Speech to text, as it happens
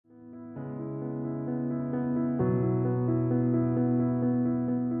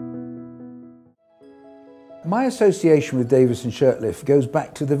My association with Davis and Shirtliff goes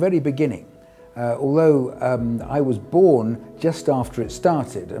back to the very beginning. Although I was born just after it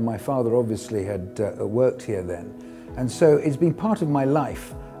started, and my father obviously had worked here then. And so it's been part of my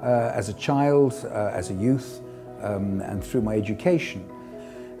life as a child, as a youth, and through my education.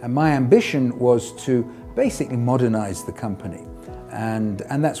 And my ambition was to basically modernize the company, and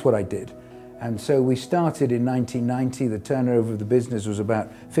that's what I did. And so we started in 1990, the turnover of the business was about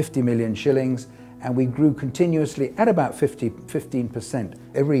 50 million shillings, and we grew continuously at about 15%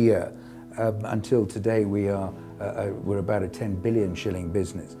 every year until today we're about a 10 billion shilling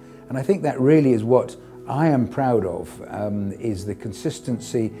business. And I think that really is what I am proud of, is the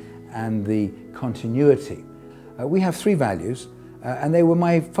consistency and the continuity. We have three values, and they were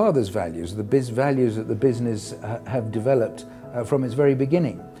my father's values, the values that the business have developed from its very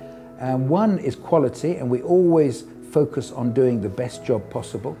beginning. One is quality, and we always focus on doing the best job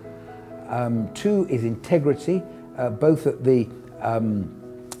possible. Two is integrity, both at the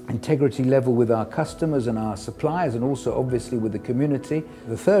integrity level with our customers and our suppliers, and also obviously with the community.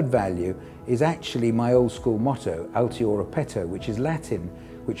 The third value is actually my old school motto, altiora Peto, which is Latin,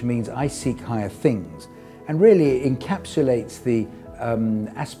 which means I seek higher things, and really encapsulates the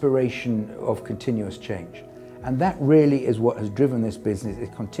aspiration of continuous change. And that really is what has driven this business,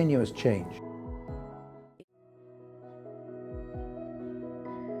 is continuous change.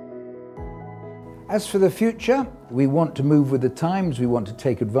 As for the future, we want to move with the times, we want to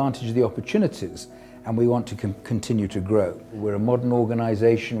take advantage of the opportunities, and we want to continue to grow. We're a modern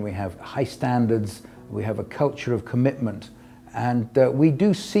organization, we have high standards, we have a culture of commitment, and we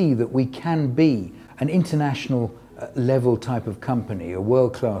do see that we can be an international level type of company, a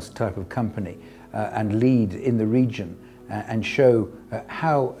world-class type of company, and lead in the region and show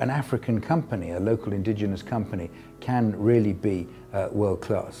how an African company, a local indigenous company, can really be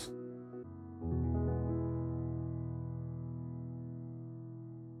world-class.